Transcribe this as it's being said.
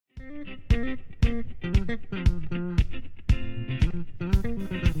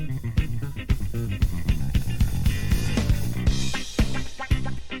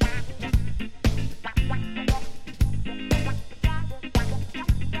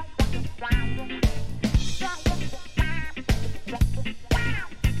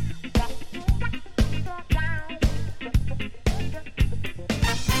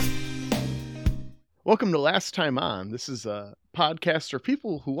Welcome to Last Time On. This is a podcast for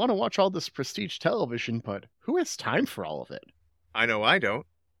people who want to watch all this prestige television, but who has time for all of it? I know I don't.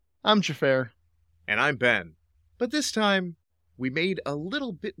 I'm Xhafer. And I'm Ben. But this time, we made a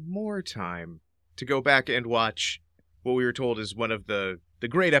little bit more time to go back and watch what we were told is one of the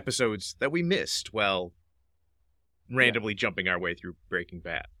great episodes that we missed while randomly jumping our way through Breaking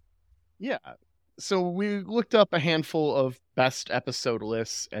Bad. Yeah. So we looked up a handful of best episode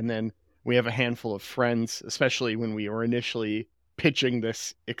lists, and then we have a handful of friends, especially when we were initially pitching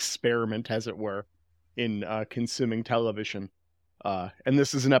this experiment, as it were, in consuming television. And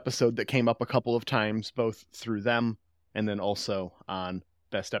this is an episode that came up a couple of times, both through them and then also on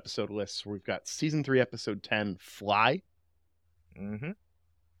best episode lists. We've got season 3, episode 10, Fly. We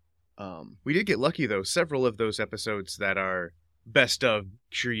did get lucky, though. Several of those episodes that are best of,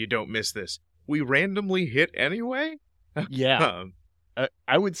 sure you don't miss this, we randomly hit anyway? Yeah.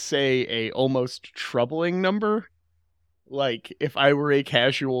 I would say a almost troubling number. Like, if I were a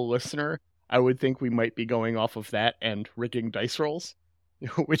casual listener, I would think we might be going off of that and rigging dice rolls,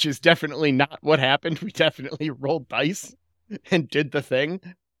 which is definitely not what happened. We definitely rolled dice and did the thing.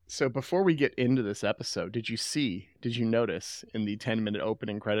 So before we get into this episode, did you notice in the 10-minute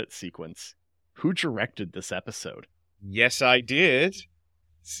opening credits sequence, who directed this episode? Yes, I did.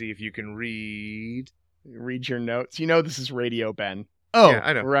 See if you can read your notes. You know this is radio, Ben. Oh, yeah,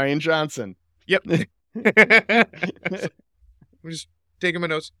 I know. Rian Johnson. Yep. I'm just taking my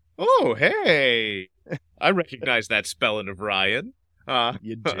notes. Oh, hey. I recognize that spelling of Ryan.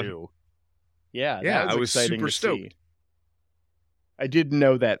 You do. Yeah, I was super stoked. See. I didn't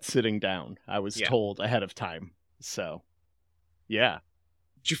know that sitting down. I was told ahead of time. So, yeah.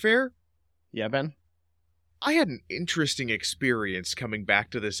 Xhafer? Yeah, Ben? I had an interesting experience coming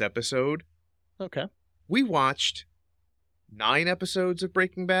back to this episode. Okay. We watched 9 episodes of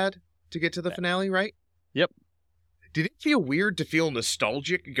Breaking Bad to get to the finale, right? Yep. Did it feel weird to feel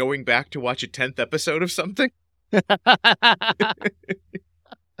nostalgic going back to watch a 10th episode of something?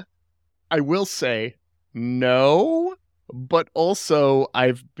 I will say no, but also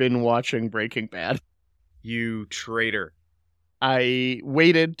I've been watching Breaking Bad. You traitor. I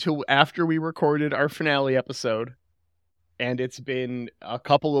waited till after we recorded our finale episode, and it's been a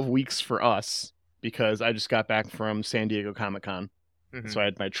couple of weeks for us, because I just got back from San Diego Comic-Con. Mm-hmm. So I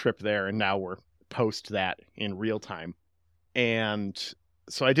had my trip there, and now we're post that in real time. And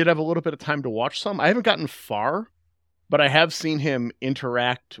so I did have a little bit of time to watch some. I haven't gotten far, but I have seen him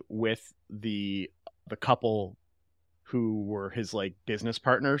interact with the couple who were his like business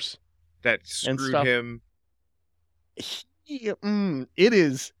partners. That screwed him. It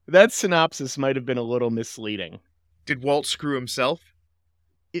is. That synopsis might have been a little misleading. Did Walt screw himself?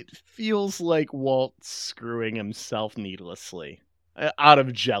 It feels like Walt screwing himself needlessly, out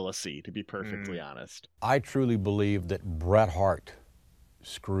of jealousy, to be perfectly honest. I truly believe that Bret Hart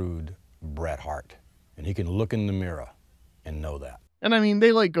screwed Bret Hart, and he can look in the mirror and know that. And I mean,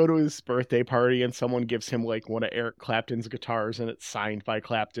 they like go to his birthday party and someone gives him like one of Eric Clapton's guitars and it's signed by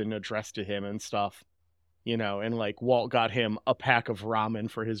Clapton, addressed to him and stuff, you know, and like Walt got him a pack of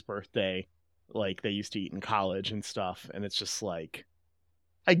ramen for his birthday, like they used to eat in college and stuff. And it's just like,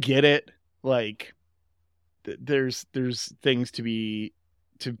 I get it. Like, there's things to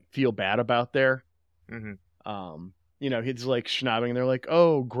feel bad about there. Mm-hmm. You know, he's like schnobbing and they're like,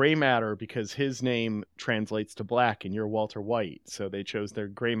 oh, gray matter, because his name translates to black and you're Walter White. So they chose their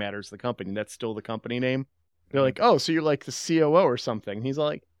Gray Matter's the company. That's still the company name. They're like, oh, so you're like the COO or something. And he's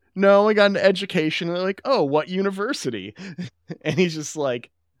like, no, I got an education. And they're like, oh, what university? And he's just like,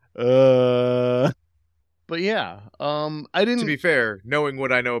 But yeah, I didn't... To be fair, knowing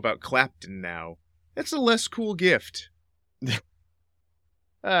what I know about Clapton now, that's a less cool gift.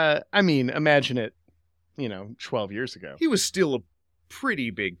 I mean, imagine it, 12 years ago. He was still a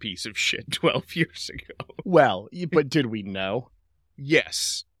pretty big piece of shit 12 years ago. Well, but did we know?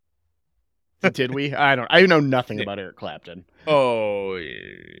 Yes. Did we? I know nothing about Eric Clapton. Oh,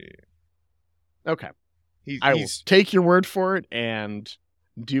 yeah. Okay. I will take your word for it and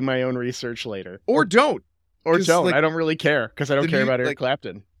do my own research later. Or don't. Or don't. Like, I don't really care, because I don't care about Eric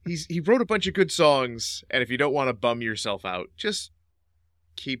Clapton. He wrote a bunch of good songs, and if you don't want to bum yourself out, just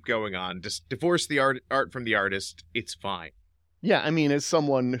keep going on. Just divorce the art from the artist. It's fine. Yeah, I mean, as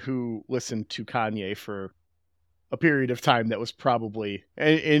someone who listened to Kanye for a period of time that was probably,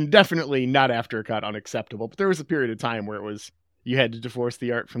 and definitely not after it got unacceptable, but there was a period of time where it was, you had to divorce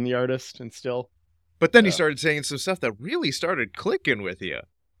the art from the artist, and still. But then he started saying some stuff that really started clicking with you.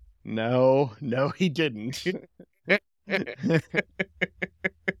 No, he didn't.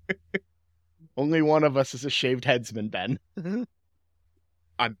 Only one of us is a shaved headsman, Ben.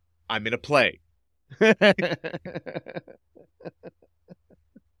 I'm in a play.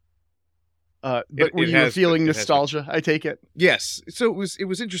 But were you feeling nostalgia? I take it. Yes. So it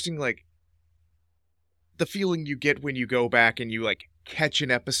was interesting, like the feeling you get when you go back and you like catch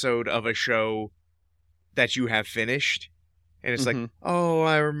an episode of a show that you have finished, and it's like, oh,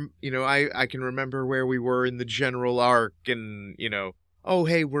 I can remember where we were in the general arc, and oh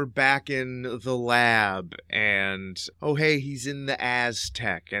hey, we're back in the lab, and oh hey, he's in the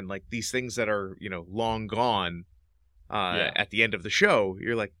Aztec, and like these things that are long gone. At the end of the show,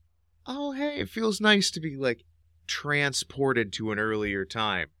 you're like, oh, hey, it feels nice to be, like, transported to an earlier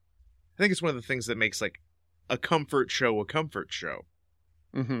time. I think it's one of the things that makes, like, a comfort show.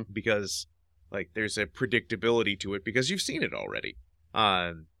 Mm-hmm. Because, like, there's a predictability to it because you've seen it already.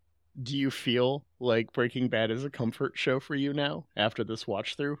 Do you feel like Breaking Bad is a comfort show for you now after this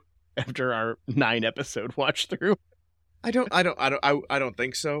watch through? After our 9-episode watch through? I don't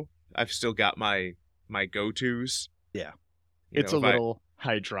think so. I've still got my go-tos. Yeah. It's a little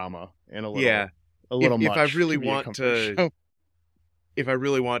high drama and a little much. If I really want to, if I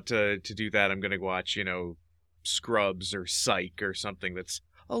really want to do that, I'm gonna watch Scrubs or Psych or something that's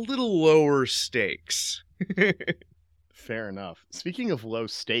a little lower stakes. Fair enough. Speaking of low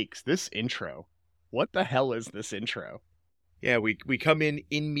stakes, this intro. What the hell is this intro? Yeah, we come in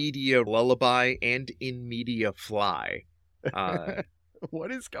media lullaby and in media fly.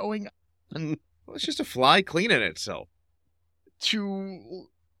 What is going on? Well, it's just a fly cleaning itself. To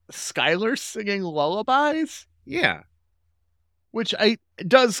Skylar singing lullabies? Yeah. Which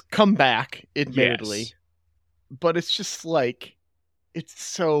does come back, admittedly. Yes. But it's just like, it's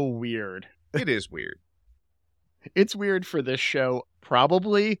so weird. It is weird. It's weird for this show.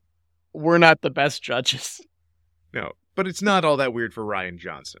 Probably, we're not the best judges. No, but it's not all that weird for Rian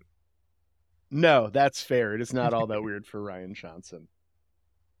Johnson. No, that's fair. It is not all that weird for Rian Johnson.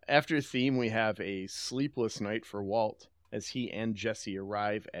 After theme, we have a sleepless night for Walt as he and Jesse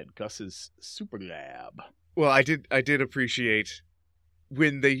arrive at Gus's super lab. Well, I did appreciate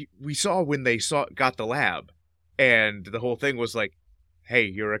when they got the lab, and the whole thing was like, hey,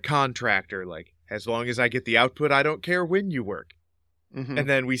 you're a contractor, like, as long as I get the output, I don't care when you work. Mm-hmm. And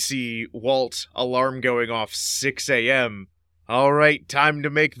then we see Walt, alarm going off 6 a.m. All right, time to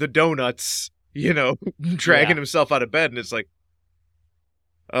make the donuts, dragging himself out of bed, and it's like,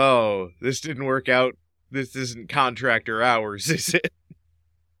 oh, this didn't work out. This isn't contractor hours, is it?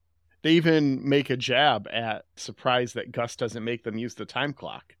 They even make a jab at surprise that Gus doesn't make them use the time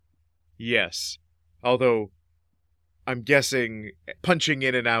clock. Yes. Although, I'm guessing punching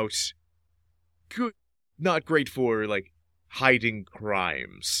in and out, not great for, like, hiding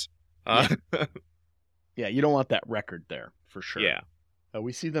crimes. Yeah, you don't want that record there, for sure. Yeah.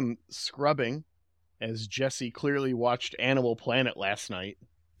 We see them scrubbing, as Jesse clearly watched Animal Planet last night.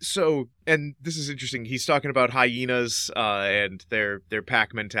 So, and this is interesting, he's talking about hyenas and their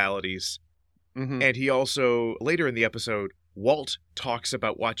pack mentalities. Mm-hmm. And he also, later in the episode, Walt talks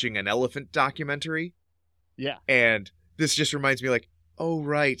about watching an elephant documentary. Yeah. And this just reminds me, like, oh,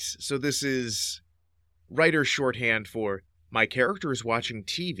 right, so this is writer shorthand for, my character is watching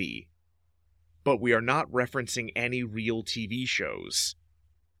TV, but we are not referencing any real TV shows.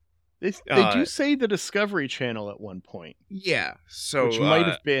 They do say the Discovery Channel at one point. Yeah, so which might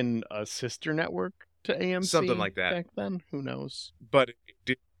have been a sister network to AMC, something like that back then. Who knows? But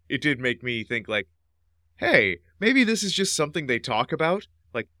it did make me think, like, hey, maybe this is just something they talk about.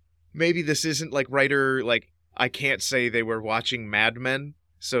 Like, maybe this isn't like writer. Like, I can't say they were watching Mad Men,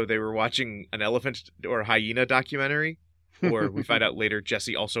 so they were watching an elephant or hyena documentary. Or we find out later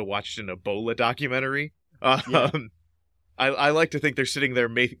Jesse also watched an Ebola documentary. Yeah. I like to think they're sitting there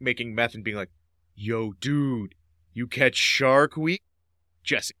making meth and being like, yo, dude, you catch Shark Week?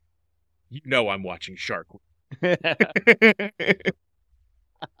 Jesse, you know I'm watching Shark Week.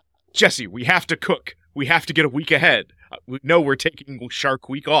 Jesse, we have to cook. We have to get a week ahead. We're taking Shark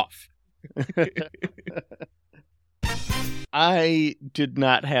Week off. I did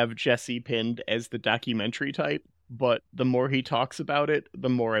not have Jesse pinned as the documentary type, but the more he talks about it, the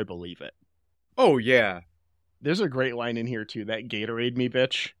more I believe it. Oh, yeah. There's a great line in here, too. That Gatorade me,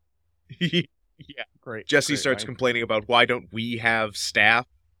 bitch. Yeah. Great. Jesse great starts line. Complaining about why don't we have staff?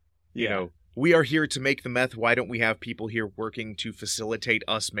 You know, we are here to make the meth. Why don't we have people here working to facilitate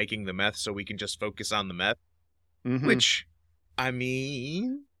us making the meth so we can just focus on the meth? Mhm. Which, I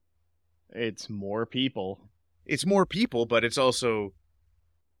mean... It's more people. It's more people, but it's also,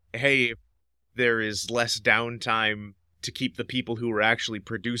 hey, there is less downtime to keep the people who are actually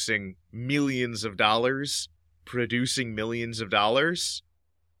producing millions of dollars producing millions of dollars.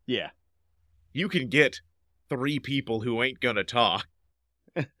 Yeah. You can get 3 people who ain't gonna talk.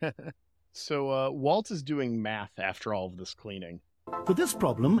 So Walt is doing math after all of this cleaning. For this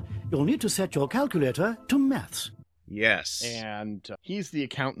problem, you'll need to set your calculator to maths. Yes. And he's the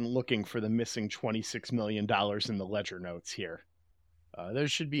accountant looking for the missing $26 million in the ledger notes here. There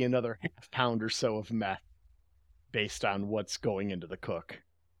should be another half pound or so of meth based on what's going into the cook.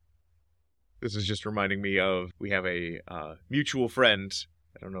 This is just reminding me of, we have a mutual friend.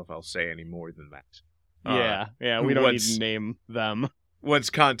 I don't know if I'll say any more than that. Yeah, we don't need to name them.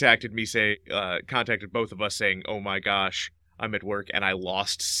 Once contacted both of us saying, oh my gosh, I'm at work and I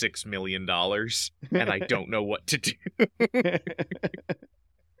lost $6 million and I don't know what to do.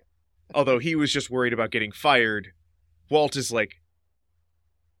 Although he was just worried about getting fired, Walt is like,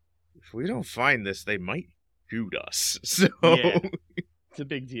 if we don't find this, they might shoot us. So yeah, it's a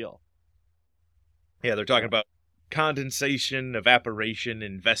big deal. Yeah, they're talking about condensation, evaporation,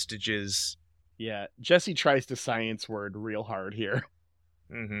 and vestiges. Yeah, Jesse tries to science word real hard here.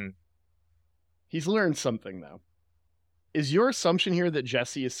 Mm-hmm. He's learned something, though. Is your assumption here that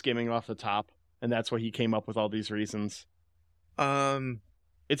Jesse is skimming off the top, and that's why he came up with all these reasons?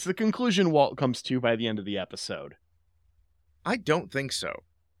 It's It's the conclusion Walt comes to by the end of the episode. I don't think so.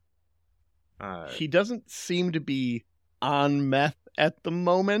 He doesn't seem to be on meth at the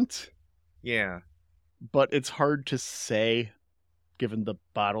moment. Yeah. But it's hard to say, given the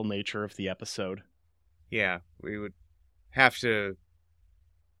bottle nature of the episode. Yeah, we would have to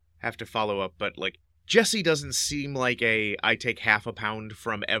follow up, but like Jesse doesn't seem like I take half a pound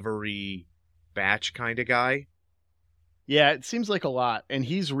from every batch kind of guy. Yeah, it seems like a lot, and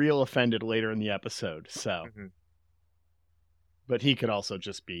he's real offended later in the episode, so. Mm-hmm. But he could also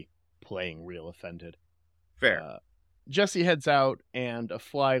just be playing real offended. Fair. Jesse heads out, and a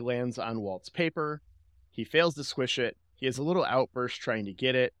fly lands on Walt's paper. He fails to squish it. He has a little outburst trying to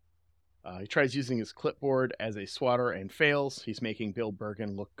get it. He tries using his clipboard as a swatter and fails. He's making Bill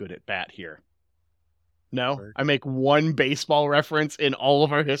Bergen look good at bat here. No? I make one baseball reference in all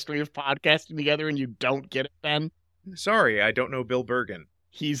of our history of podcasting together and you don't get it, Ben? Sorry, I don't know Bill Bergen.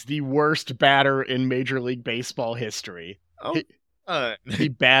 He's the worst batter in Major League Baseball history. Oh, he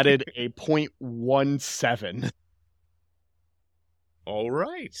batted a .17. All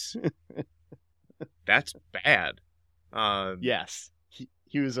right. That's bad. Yes.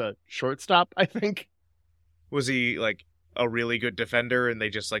 He was a shortstop, I think. Was he, like, a really good defender and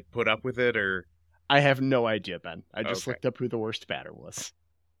they just, like, put up with it, or...? I have no idea, Ben. I just Okay. looked up who the worst batter was.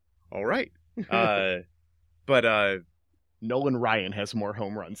 All right. But Nolan Ryan has more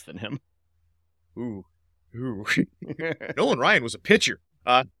home runs than him. Ooh. Nolan Ryan was a pitcher.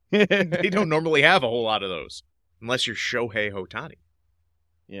 They don't normally have a whole lot of those. Unless you're Shohei Ohtani.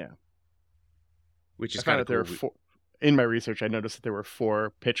 Yeah. Which is I found kind of that there cool. were 4. In my research, I noticed that there were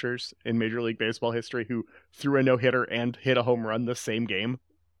 4 pitchers in Major League Baseball history who threw a no-hitter and hit a home run the same game.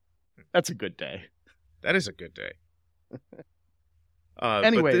 That's a good day. That is a good day.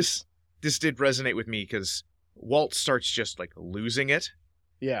 Anyways. But this did resonate with me because Walt starts just, like, losing it.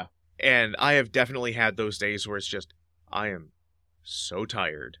 Yeah. And I have definitely had those days where it's just, I am so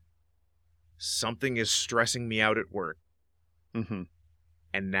tired. Something is stressing me out at work. Mm-hmm.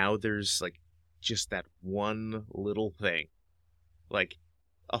 And now there's, like, just that one little thing. Like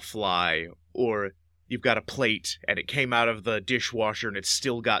a fly, or you've got a plate and it came out of the dishwasher and it's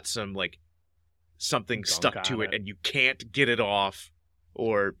still got some, like, something stuck to it and you can't get it off,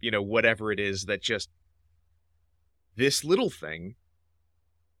 or, you know, whatever it is that just... This little thing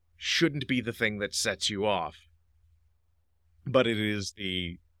shouldn't be the thing that sets you off. But it is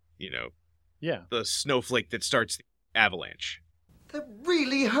the, you know... Yeah. The snowflake that starts the avalanche. That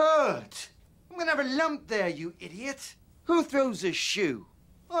really hurt. I'm gonna have a lump there, you idiot. Who throws a shoe?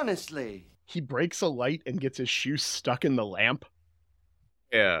 Honestly. He breaks a light and gets his shoe stuck in the lamp.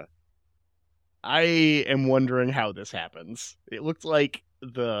 Yeah. I am wondering how this happens. It looked like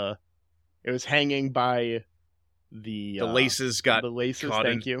it was hanging by the laces got the laces, caught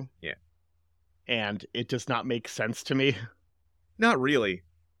thank in. you. Yeah. And it does not make sense to me. Not really.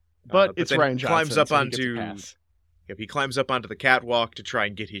 But it's then Rian Johnson. Climbs up so he onto... gets a pass. Yep, he climbs up onto the catwalk to try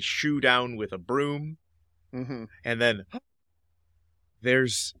and get his shoe down with a broom. Mm-hmm. And then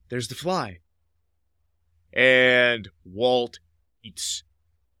there's the fly. And Walt eats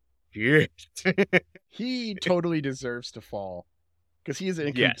Shit. He totally deserves to fall because he is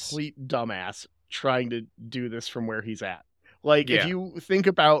a Yes. complete dumbass trying to do this from where he's at. Like, Yeah. if you think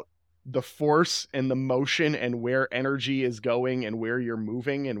about the force and the motion and where energy is going and where you're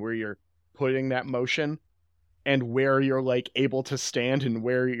moving and where you're putting that motion and where you're like able to stand and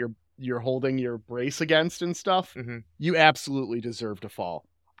where you're holding your brace against and stuff, you absolutely deserve to fall.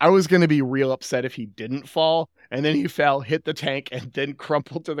 I was going to be real upset if he didn't fall, and then he fell, hit the tank, and then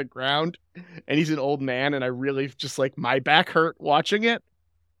crumpled to the ground. And he's an old man, and I really just, like, my back hurt watching it.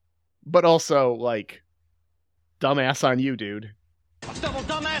 But also, like, dumbass on you, dude. Double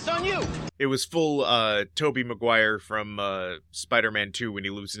dumbass on you! It was full Tobey Maguire from Spider-Man 2 when he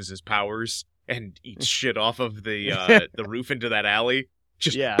loses his powers and eats shit off of the roof into that alley.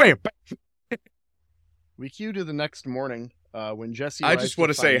 Just bam, bam. We cue to the next morning when Jesse I just want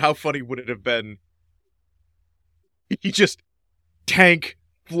to say, how funny would it have been? He just tank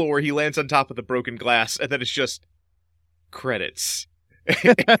floor, he lands on top of the broken glass, and then it's just credits.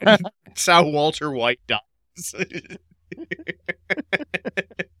 That's how Walter White dies.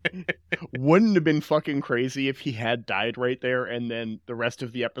 Wouldn't have been fucking crazy if he had died right there and then the rest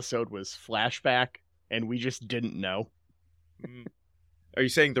of the episode was flashback and we just didn't know. Are you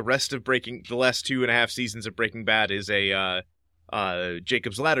saying the last 2.5 seasons of Breaking Bad is a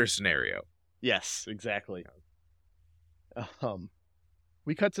Jacob's Ladder scenario? Yes, exactly.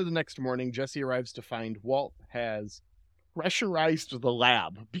 We cut to the next morning. Jesse arrives to find Walt has pressurized the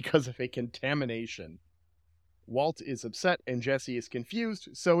lab because of a contamination. Walt is upset and Jesse is confused,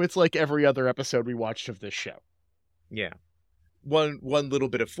 so it's like every other episode we watched of this show. Yeah. One little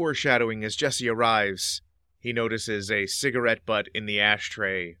bit of foreshadowing as Jesse arrives, he notices a cigarette butt in the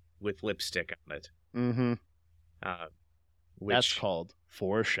ashtray with lipstick on it. Mm-hmm. That's Which called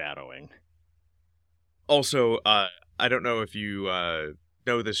foreshadowing. Also, I don't know if you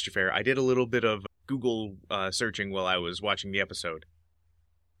know this, Xhafer. I did a little bit of Google searching while I was watching the episode.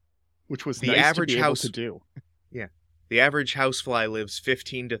 Which was the nice average to be able house to do. Yeah. The average housefly lives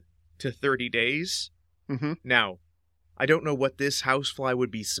 15 to 30 days. Mm-hmm. Now, I don't know what this housefly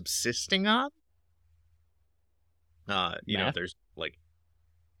would be subsisting on. You know, there's like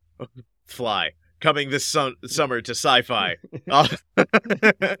fly coming this summer to sci-fi.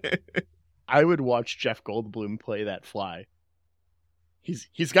 I would watch Jeff Goldblum play that fly.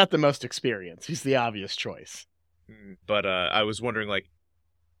 He's got the most experience. He's the obvious choice. But I was wondering, like,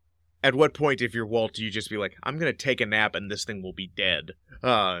 at what point, if you're Walt, do you just be like, I'm going to take a nap and this thing will be dead?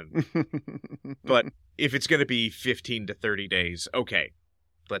 But if it's going to be 15 to 30 days, okay,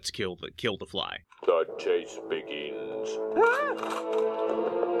 let's kill the fly. The chase begins.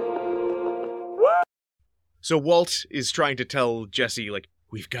 So Walt is trying to tell Jesse, like,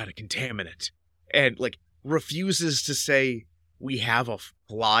 we've got a contaminant, and, like, refuses to say we have a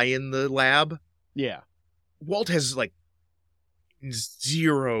fly in the lab. Yeah. Walt has, like, in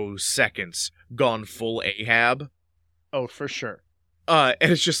 0 seconds gone full Ahab. Oh, for sure. And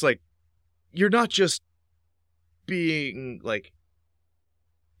it's just like, you're not just being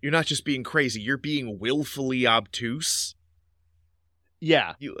crazy, you're being willfully obtuse.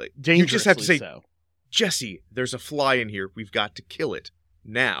 Yeah. You Dangerously just have to say, so. Jesse, there's a fly in here, we've got to kill it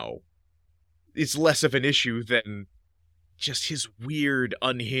now. It's less of an issue than just his weird,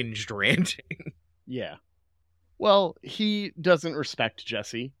 unhinged ranting. Yeah. Well, he doesn't respect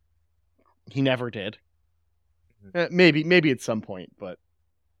Jesse. He never did. Maybe at some point, but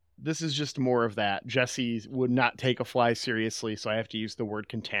this is just more of that. Jesse would not take a fly seriously, so I have to use the word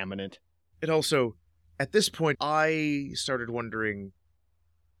contaminant. And also, at this point, I started wondering,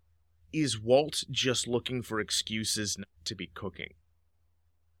 is Walt just looking for excuses not to be cooking?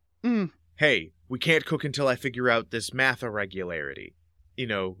 Hey, we can't cook until I figure out this math irregularity. You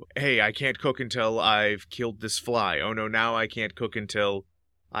know, hey, I can't cook until I've killed this fly. Oh no, now I can't cook until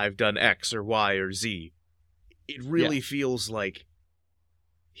I've done X or Y or Z. It really feels like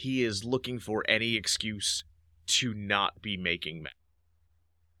he is looking for any excuse to not be making meth.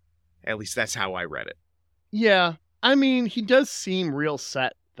 At least that's how I read it. Yeah, I mean, he does seem real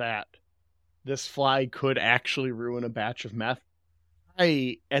set that this fly could actually ruin a batch of meth.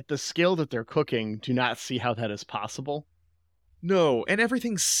 At the scale that they're cooking, do not see how that is possible. No, and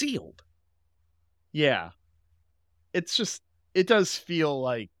everything's sealed. Yeah. It's just, it does feel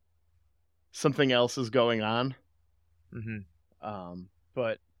like something else is going on. Mm-hmm.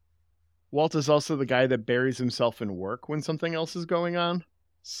 But Walt is also the guy that buries himself in work when something else is going on.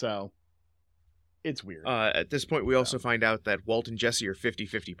 So, it's weird. At this point, we also find out that Walt and Jesse are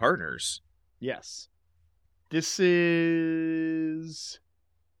 50-50 partners. Yes. This is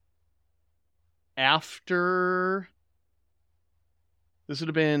This would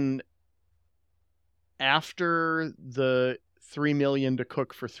have been after the $3 million to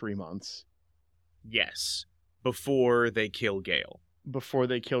cook for 3 months. Yes. Before they kill Gale. Before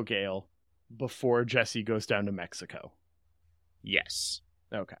they kill Gale. Before Jesse goes down to Mexico. Yes.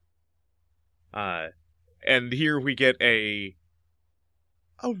 Okay. And here we get a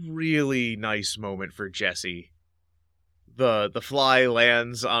really nice moment for Jesse. The fly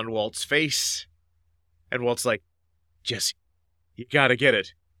lands on Walt's face, and Walt's like, Jesse, you gotta get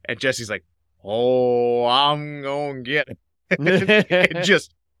it. And Jesse's like, oh, I'm gonna get it. It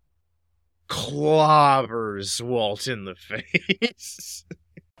just clobbers Walt in the face.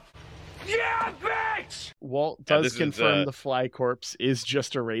 Yeah, bitch! Walt does this is, confirm the fly corpse is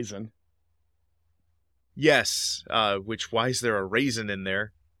just a raisin. Yes, why is there a raisin in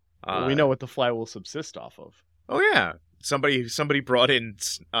there? Well, we know what the fly will subsist off of. Oh yeah, somebody brought in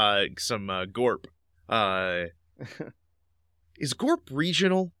some Gorp. Is Gorp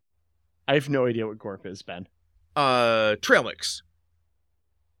regional? I have no idea what Gorp is, Ben. Trail mix.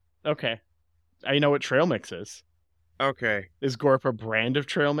 Okay. I know what trail mix is. Okay. Is Gorp a brand of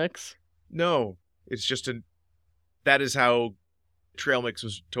trail mix? No, it's just that is how trail mix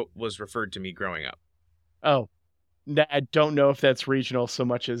was referred to me growing up. Oh. I don't know if that's regional so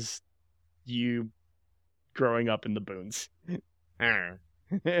much as you growing up in the boons.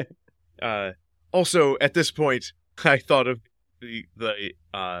 Also, at this point, I thought of the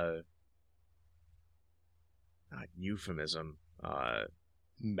not euphemism,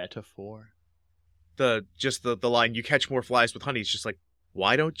 metaphor. The line, you catch more flies with honey. It's just like,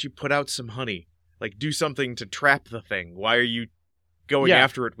 why don't you put out some honey? Like, do something to trap the thing. Why are you going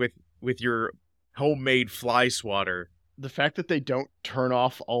after it with your homemade fly swatter? The fact that they don't turn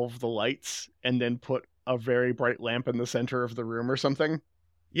off all of the lights and then put a very bright lamp in the center of the room or something.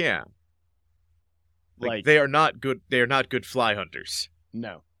 Yeah. Like they are not good. They are not good fly hunters.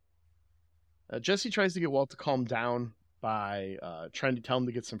 No. Jesse tries to get Walt to calm down by trying to tell him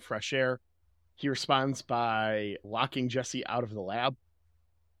to get some fresh air. He responds by locking Jesse out of the lab.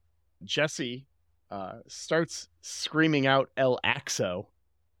 Jesse starts screaming out El Axo.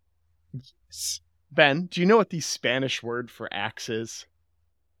 Yes. Ben, do you know what the Spanish word for axe is?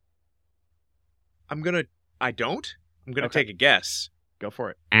 I don't. I'm gonna take a guess. Go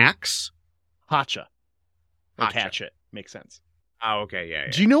for it. Axe? Hacha. Like Hacha. hatchet. Makes sense. Oh, okay, yeah.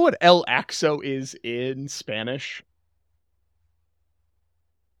 Do you know what El Axo is in Spanish?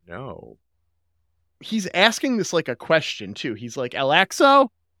 No. He's asking this like a question, too. He's like, El Axo?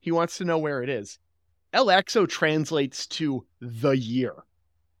 He wants to know where it is. El Axo translates to the year.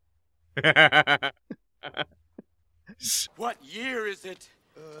 What year is it?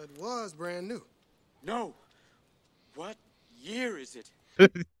 It was brand new. No. What year is it?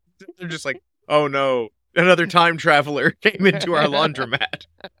 They're just like, oh no, another time traveler came into our laundromat.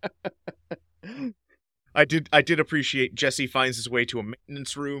 I did appreciate Jesse finds his way to a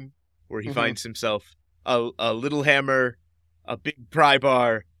maintenance room where he finds himself a little hammer, a big pry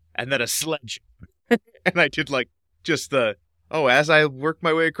bar, and then a sledge. And I did like just as I work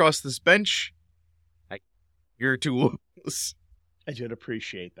my way across this bench, your tools. I did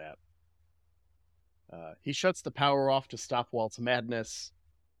appreciate that. He shuts the power off to stop Walt's madness.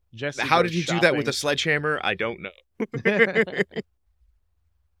 Jesse How goes did he shopping. do that with a sledgehammer? I don't know.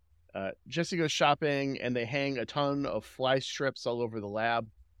 Jesse goes shopping, and they hang a ton of fly strips all over the lab.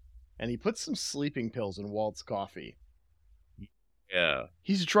 And he puts some sleeping pills in Walt's coffee. Yeah.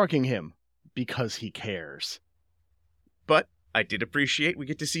 He's drugging him because he cares. But I did appreciate we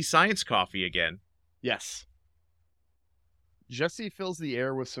get to see science coffee again. Yes. Jesse fills the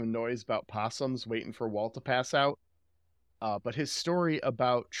air with some noise about possums waiting for Walt to pass out. But his story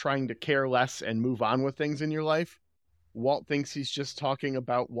about trying to care less and move on with things in your life, Walt thinks he's just talking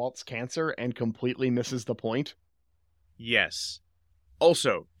about Walt's cancer and completely misses the point. Yes.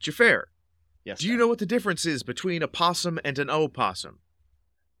 Also, Xhafer, Yes. do you know what the difference is between a possum and an opossum?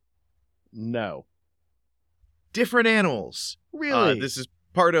 No. Different animals. Really? This is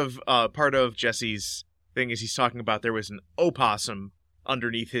part of Jesse's thing is he's talking about there was an opossum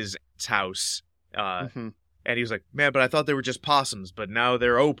underneath his house. And he was like, man, but I thought they were just possums, but now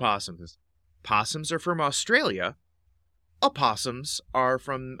they're opossums. Possums are from Australia. Opossums are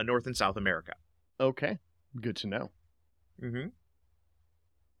from North and South America. Okay. Good to know. Mm-hmm.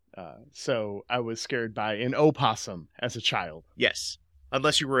 So I was scared by an opossum as a child. Yes.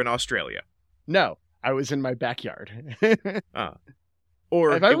 Unless you were in Australia. No, I was in my backyard.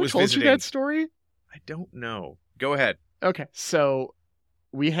 Or Have I it ever was told visiting. you that story? I don't know. Go ahead. Okay, so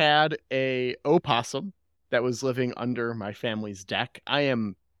we had a opossum that was living under my family's deck. I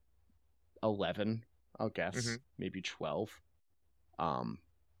am 11, I'll guess, maybe 12.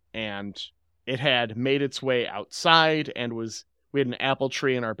 And it had made its way outside and we had an apple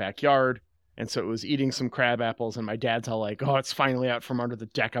tree in our backyard. And so it was eating some crab apples, and my dad's all like, oh, it's finally out from under the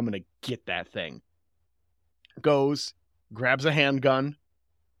deck. I'm going to get that thing. Goes, grabs a handgun,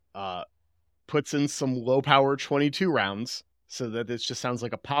 puts in some low power 22 rounds so that it just sounds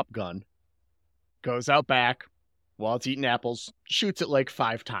like a pop gun. Goes out back while it's eating apples, shoots it like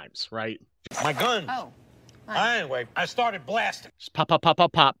 5 times, right? My gun. Oh. Anyway, I started blasting. Just pop, pop, pop,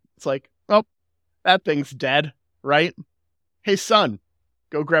 pop, pop. It's like, oh, that thing's dead, right? Hey, son,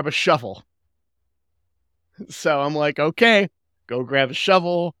 go grab a shovel. So I'm like, okay, go grab a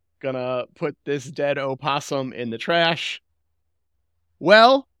shovel. Gonna put this dead opossum in the trash.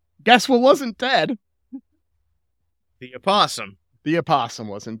 Well, guess what wasn't dead? The opossum. The opossum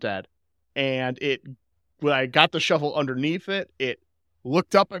wasn't dead. And when I got the shovel underneath it, it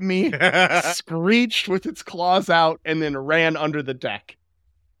looked up at me, screeched with its claws out, and then ran under the deck,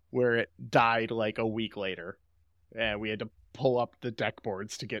 where it died like a week later. And we had to pull up the deck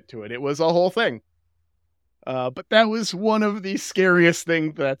boards to get to it. It was a whole thing. But that was one of the scariest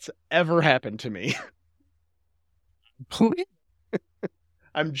things that's ever happened to me.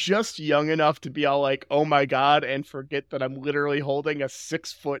 I'm just young enough to be all like, oh my God, and forget that I'm literally holding a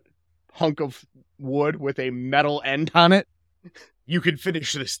 6-foot hunk of wood with a metal end on it. You can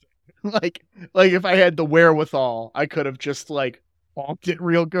finish this thing. like if I had the wherewithal, I could have just like bonked it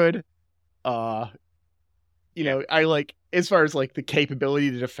real good. You know, I like, as far as like the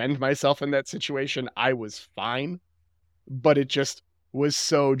capability to defend myself in that situation, I was fine, but it just was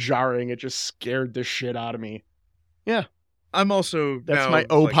so jarring. It just scared the shit out of me. Yeah. I'm also That's now, my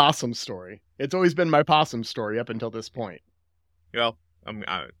opossum story. It's always been my possum story up until this point. Well, I'm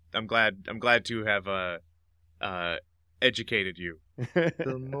glad to have educated you.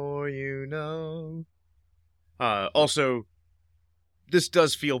 The more you know. Also, this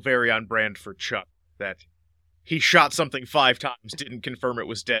does feel very on brand for Chuck, that he shot something 5 times, didn't confirm it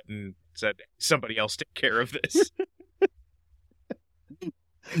was dead, and said, somebody else take care of this.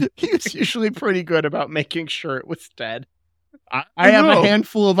 He's usually pretty good about making sure it was dead. I have a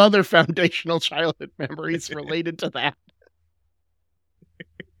handful of other foundational childhood memories related to that.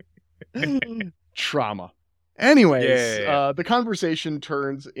 Trauma. Anyways, the conversation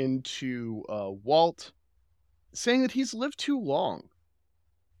turns into Walt saying that he's lived too long.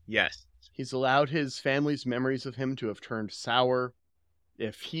 Yes. He's allowed his family's memories of him to have turned sour.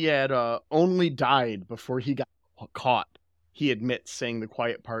 If he had only died before he got caught, he admits saying the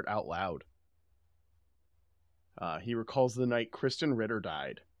quiet part out loud. He recalls the night Kristen Ritter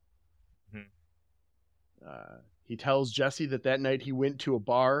died. He tells Jesse that night he went to a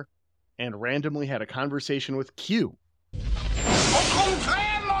bar and randomly had a conversation with Q. Au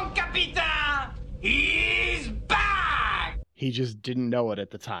contraire, mon capitaine! He's back! He just didn't know it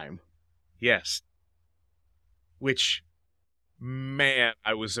at the time. Yes. Which, man,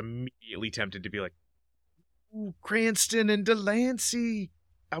 I was immediately tempted to be like, ooh, Cranston and Delancey.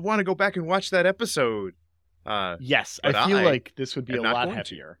 I want to go back and watch that episode. Yes, I feel like this would be a lot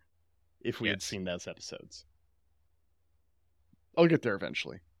heavier if we had seen those episodes. I'll get there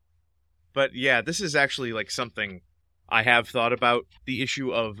eventually. But yeah, this is actually like something I have thought about, the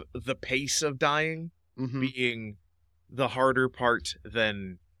issue of the pace of dying being the harder part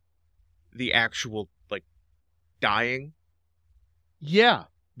than the actual, like, dying. Yeah,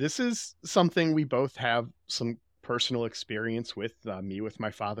 this is something we both have some personal experience with, me with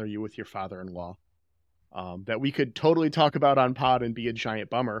my father, you with your father-in-law, that we could totally talk about on pod and be a giant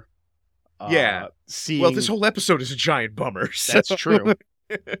bummer. Yeah. Well, this whole episode is a giant bummer. So. That's true.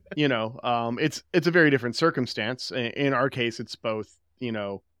 You know, it's a very different circumstance. In our case, it's both, you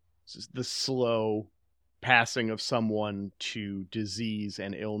know, the slow passing of someone to disease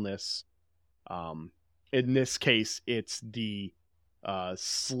and illness. In this case, it's the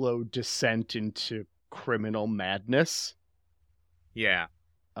slow descent into criminal madness. Yeah.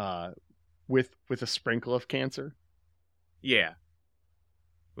 With a sprinkle of cancer. Yeah.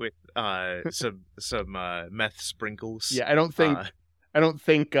 With some meth sprinkles. Yeah, I don't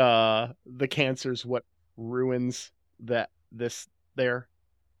think the cancer's what ruins this there.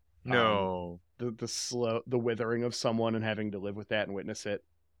 No. The withering of someone and having to live with that and witness it,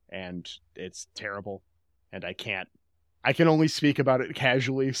 and it's terrible. And I can only speak about it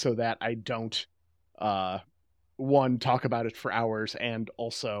casually so that I don't talk about it for hours, and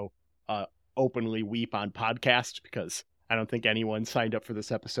also openly weep on podcast, because I don't think anyone signed up for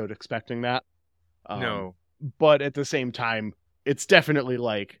this episode expecting that. No. But at the same time, it's definitely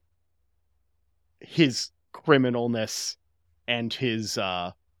like his criminalness and his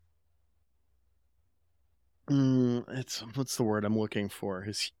What's the word I'm looking for?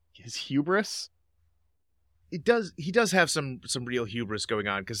 His hubris? He does have some real hubris going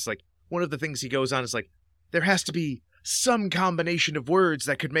on, because like one of the things he goes on is like, there has to be some combination of words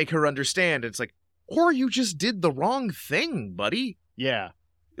that could make her understand. It's like, or you just did the wrong thing, buddy. Yeah.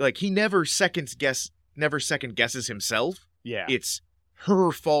 Like, he never second guesses himself. Yeah. It's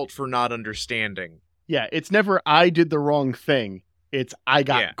her fault for not understanding. Yeah, it's never I did the wrong thing. It's I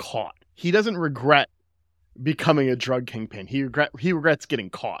got caught. He doesn't regret becoming a drug kingpin. He regrets getting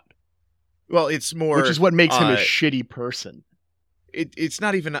caught. Well, it's more... Which is what makes him a shitty person. It's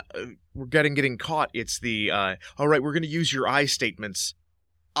not even getting caught. It's the, all right, we're going to use your I statements.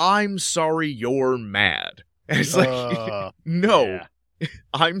 I'm sorry you're mad. And it's like, no. Yeah.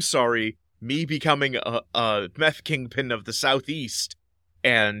 I'm sorry, me becoming a meth kingpin of the Southeast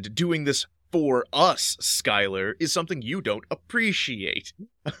and doing this for us, Skylar, is something you don't appreciate.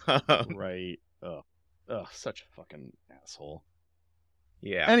 Right. Ugh, such a fucking asshole.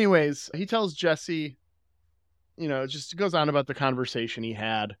 Yeah. Anyways, he tells Jesse, just goes on about the conversation he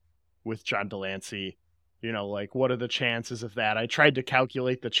had with John Delancey. Like, what are the chances of that? I tried to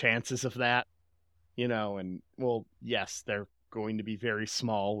calculate the chances of that, and, well, yes, they're going to be very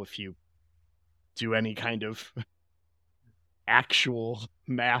small if you do any kind of actual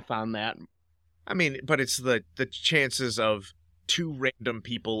math on that. I mean, but it's the chances of two random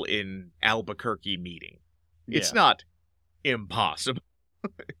people in Albuquerque meeting. It's not impossible.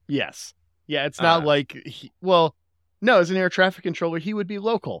 Yes. Yeah, it's not like... no, as an air traffic controller, he would be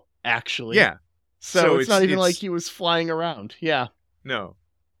local, actually. Yeah. So it's not even like he was flying around. Yeah. No.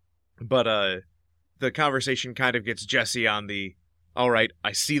 But the conversation kind of gets Jesse on the, all right,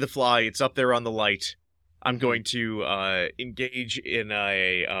 I see the fly, it's up there on the light. I'm going to engage in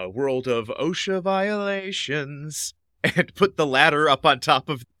a world of OSHA violations and put the ladder up on top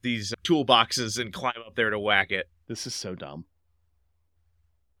of these toolboxes and climb up there to whack it. This is so dumb.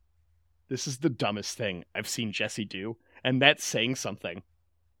 This is the dumbest thing I've seen Jesse do, and that's saying something.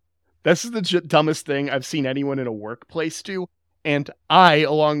 This is the dumbest thing I've seen anyone in a workplace do, and I,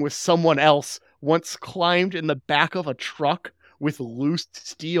 along with someone else, once climbed in the back of a truck with loose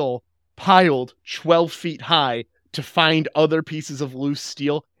steel piled 12 feet high to find other pieces of loose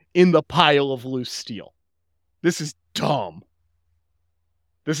steel in the pile of loose steel. This is dumb.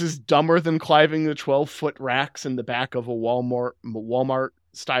 This is dumber than climbing the 12-foot racks in the back of a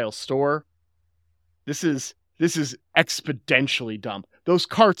Walmart-style store. This is exponentially dumb. Those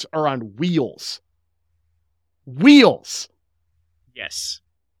carts are on wheels. Wheels! Yes.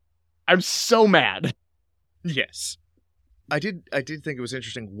 I'm so mad. Yes. I did think it was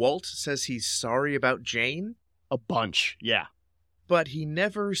interesting. Walt says he's sorry about Jane. A bunch, yeah. But he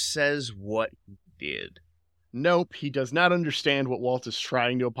never says what he did. Nope, he does not understand what Walt is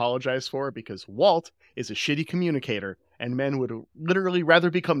trying to apologize for, because Walt is a shitty communicator, and men would literally rather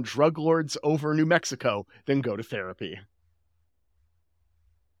become drug lords over New Mexico than go to therapy.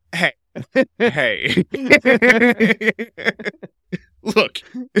 Hey. Hey. Look,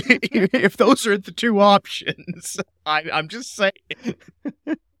 if those are the two options, I'm just saying.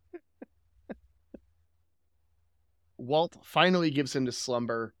 Walt finally gives in to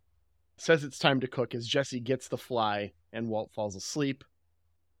slumber, says it's time to cook as Jesse gets the fly, and Walt falls asleep.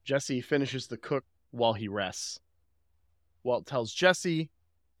 Jesse finishes the cook while he rests. Walt tells Jesse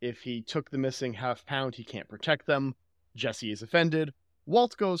if he took the missing half-pound, he can't protect them. Jesse is offended.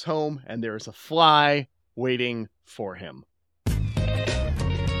 Walt goes home, and there is a fly waiting for him.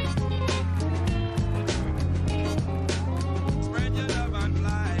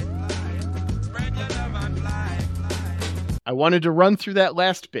 I wanted to run through that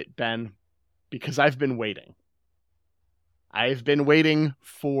last bit, Ben, because I've been waiting. I've been waiting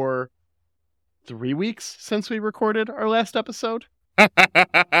for 3 weeks since we recorded our last episode.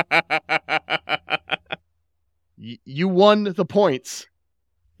 You won the points.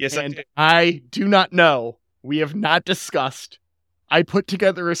 Yes, and I did. I do not know. We have not discussed. I put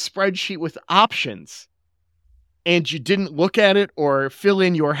together a spreadsheet with options, and you didn't look at it or fill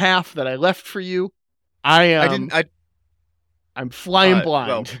in your half that I left for you. I'm flying blind.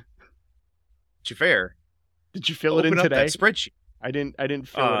 Well, to be fair, did you fill it in today? Open up that spreadsheet. I didn't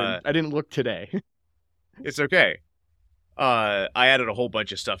fill it in. I didn't look today. It's okay. I added a whole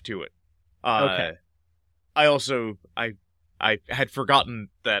bunch of stuff to it. Okay. I also I had forgotten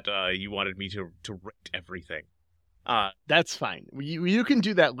that you wanted me to rate everything. That's fine. You can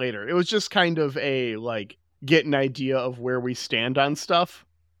do that later. It was just kind of a get an idea of where we stand on stuff.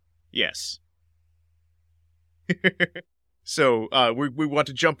 Yes. So we want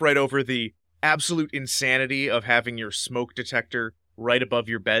to jump right over the absolute insanity of having your smoke detector right above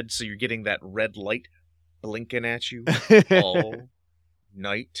your bed, so you're getting that red light blinking at you all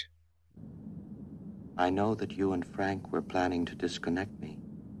night. I know that you and Frank were planning to disconnect me,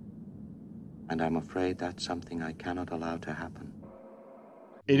 and I'm afraid that's something I cannot allow to happen.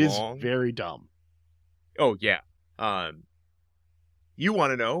 It is very dumb. Oh, yeah. You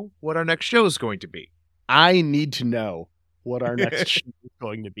want to know what our next show is going to be? I need to know what our next show is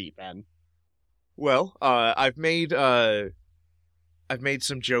going to be, Ben. Well, I've made some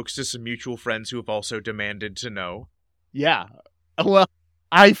jokes to some mutual friends who have also demanded to know. Yeah. Well,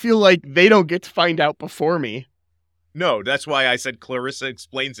 I feel like they don't get to find out before me. No, that's why I said Clarissa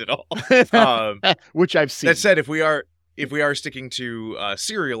explains it all. Which I've seen. That said, if we are sticking to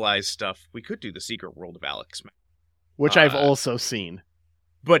serialized stuff, we could do the Secret World of Alex, which I've also seen.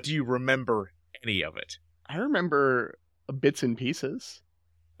 But do you remember any of it? I remember bits and pieces.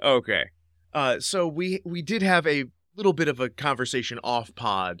 Okay. So we did have a little bit of a conversation off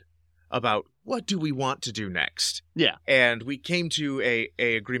pod about what do we want to do next. Yeah. And we came to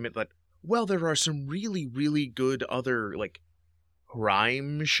a agreement that, well, there are some really, really good other, like,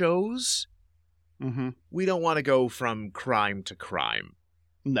 crime shows. Mm-hmm. We don't want to go from crime to crime.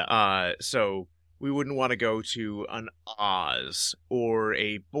 No. So we wouldn't want to go to an Oz or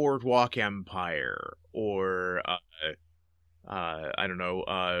a Boardwalk Empire or, I don't know,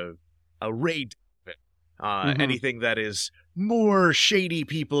 a Raid. Anything that is more shady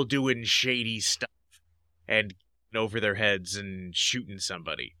people doing shady stuff and getting over their heads and shooting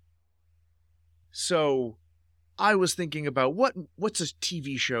somebody. So I was thinking about what's a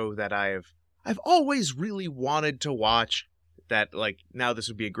TV show that I've always really wanted to watch, that, like, now this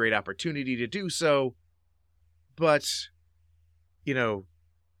would be a great opportunity to do so, but, you know,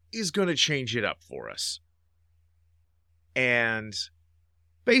 is going to change it up for us. And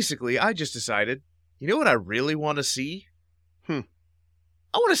basically, I just decided, you know what I really want to see?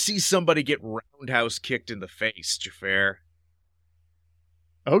 I want to see somebody get roundhouse kicked in the face, Xhafer.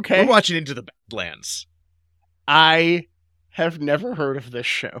 Okay. We're watching Into the Badlands. I have never heard of this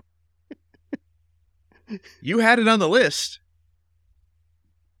show. You had it on the list.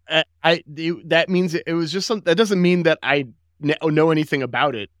 That means it was just something. That doesn't mean that I know anything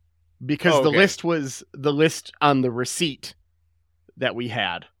about it, because the list was the list on the receipt that we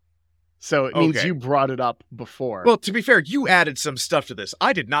had. So it means you brought it up before. Well, to be fair, you added some stuff to this.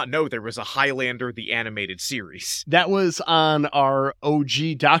 I did not know there was a Highlander the Animated Series. That was on our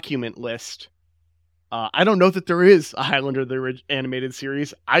OG document list. I don't know that there is a Highlander the Animated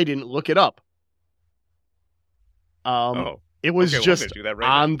Series. I didn't look it up. It was just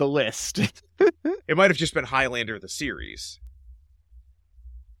on the list. It might have just been Highlander the series.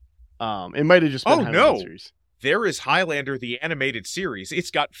 It might have just been Highlander the series. There is Highlander the Animated Series.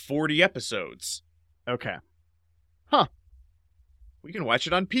 It's got 40 episodes. Okay. Huh. We can watch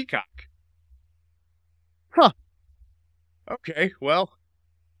it on Peacock. Huh. Okay, well,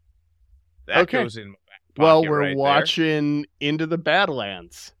 that goes in my back pocket. Well, we're right watching Into the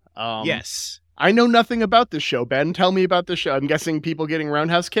Badlands. Yes. I know nothing about this show, Ben. Tell me about the show. I'm guessing people getting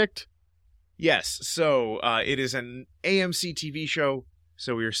roundhouse kicked? Yes, so it is an AMC TV show,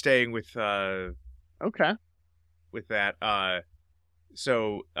 so we are staying with okay. With that.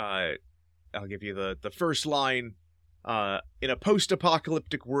 So I'll give you the first line. In a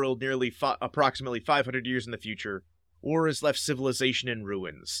post-apocalyptic world nearly approximately 500 years in the future, war has left civilization in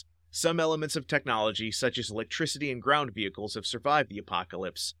ruins. Some elements of technology, such as electricity and ground vehicles, have survived the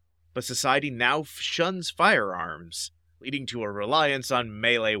apocalypse, but society now shuns firearms, leading to a reliance on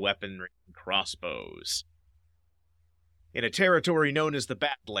melee weaponry and crossbows. In a territory known as the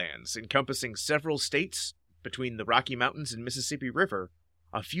Badlands, encompassing several states between the Rocky Mountains and Mississippi River,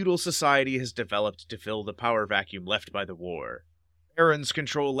 a feudal society has developed to fill the power vacuum left by the war. Barons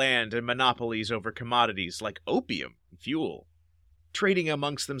control land and monopolies over commodities like opium and fuel, trading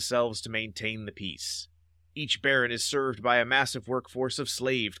amongst themselves to maintain the peace. Each baron is served by a massive workforce of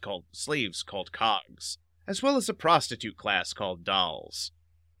slaves called cogs, as well as a prostitute class called dolls.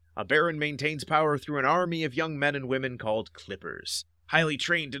 A baron maintains power through an army of young men and women called clippers. Highly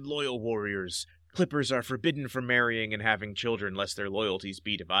trained and loyal warriors, clippers are forbidden from marrying and having children lest their loyalties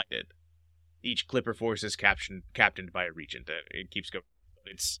be divided. Each clipper force is captained by a regent. It keeps going.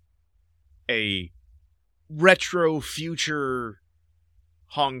 It's a retro future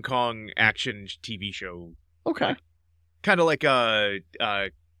Hong Kong action TV show. Okay. Kind of like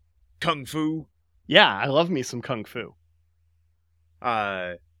Kung Fu. Yeah, I love me some Kung Fu.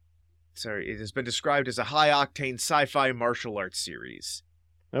 It has been described as a high-octane sci-fi martial arts series.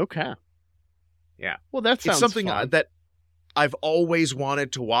 Okay. Yeah. Well, that sounds It's something fun. that I've always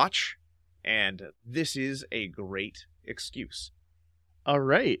wanted to watch, and this is a great excuse. All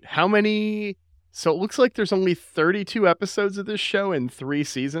right. How many So it looks like there's only 32 episodes of this show in 3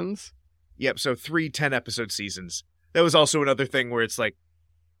 seasons. Yep, so 3 10-episode seasons. That was also another thing where it's like,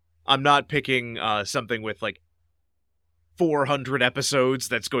 I'm not picking something with like 400 episodes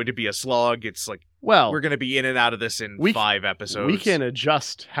that's going to be a slog. It's like, well, we're going to be in and out of this in 5 episodes. We can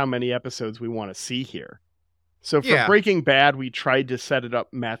adjust how many episodes we want to see here. So for Yeah. Breaking Bad, we tried to set it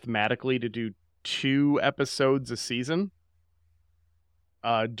up mathematically to do 2 episodes a season.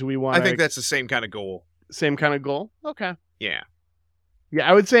 Do we want? I think that's the same kind of goal. Same kind of goal? Okay. Yeah. Yeah,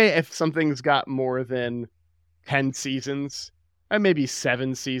 I would say if something's got more than 10 seasons, and maybe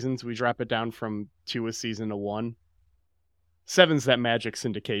 7 seasons, we drop it down from 2 a season to 1. 7's that magic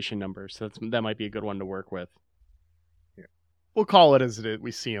syndication number, so that might be a good one to work with. Yeah. We'll call it as it is.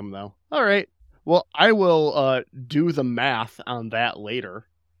 We see them, though. All right. Well, I will do the math on that later,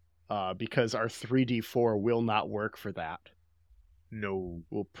 because our 3D4 will not work for that. No.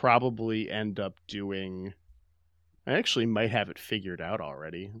 We'll probably end up doing... I actually might have it figured out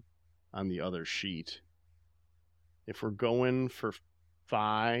already on the other sheet. If we're going for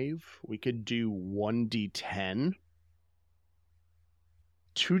 5, we could do 1d10.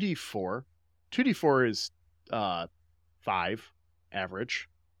 2d4. 2d4 is 5 average.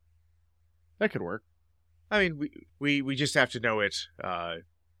 That could work. I mean, we just have to know it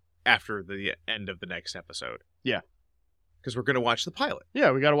after the end of the next episode. Yeah. Because we're going to watch the pilot. Yeah,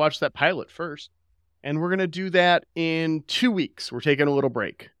 we got to watch that pilot first. And we're going to do that in 2 weeks. We're taking a little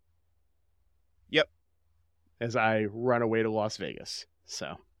break. Yep. As I run away to Las Vegas.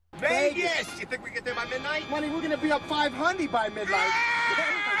 So. Vegas! You think we get there by midnight? Money, we're gonna be up 500 by midnight.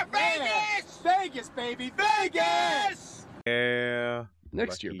 Ah, Vegas! Vegas, baby, Vegas! Yeah.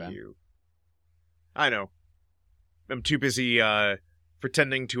 Next year, Lucky Ben. you. I know. I'm too busy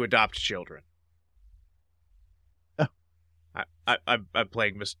pretending to adopt children. Oh. I'm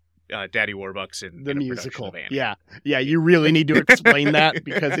playing Daddy Warbucks in The a musical. production of Annie. Yeah, you really need to explain that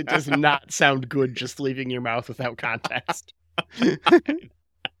because it does not sound good just leaving your mouth without context.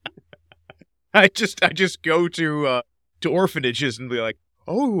 I just go to orphanages and be like,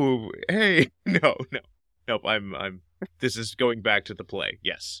 oh, hey, nope. I'm. This is going back to the play.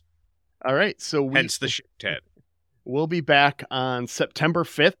 Yes. All right, so Hence the shit, Ted. We'll be back on September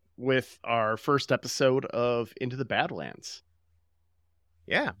 5th with our first episode of Into the Badlands.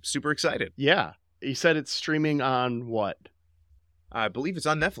 Yeah, super excited. Yeah, you said it's streaming on what? I believe it's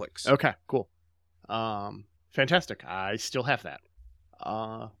on Netflix. Okay, cool. Fantastic. I still have that.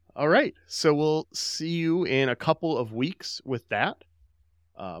 All right, so we'll see you in a couple of weeks with that.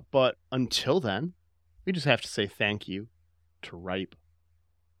 But until then, we just have to say thank you to Ripe,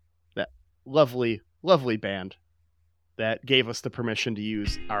 that lovely, lovely band that gave us the permission to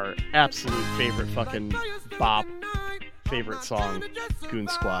use our absolute favorite fucking bop, favorite song, Goon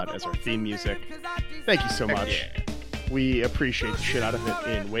Squad, as our theme music. Thank you so much. Yeah. We appreciate the shit out of it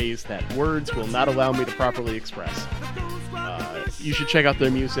in ways that words will not allow me to properly express. You should check out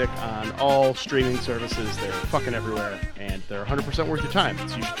their music on all streaming services. They're fucking everywhere, and they're 100% worth your time,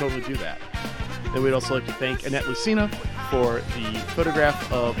 so you should totally do that. Then we'd also like to thank Annette Lucina for the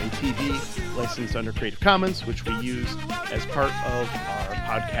photograph of a TV licensed under Creative Commons, which we used as part of our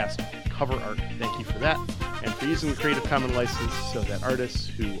podcast cover art. Thank you for that. And for using the Creative Commons license so that artists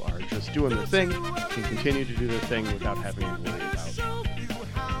who are just doing their thing can continue to do their thing without having to worry about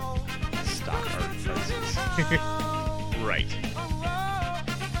stock art prices. Right.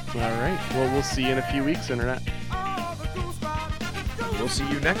 All right. Well, we'll see you in a few weeks, Internet. We'll see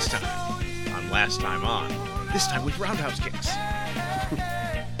you next time on Last Time On. This time with Roundhouse Kicks.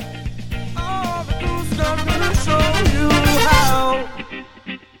 All the cool stuff gonna show you how.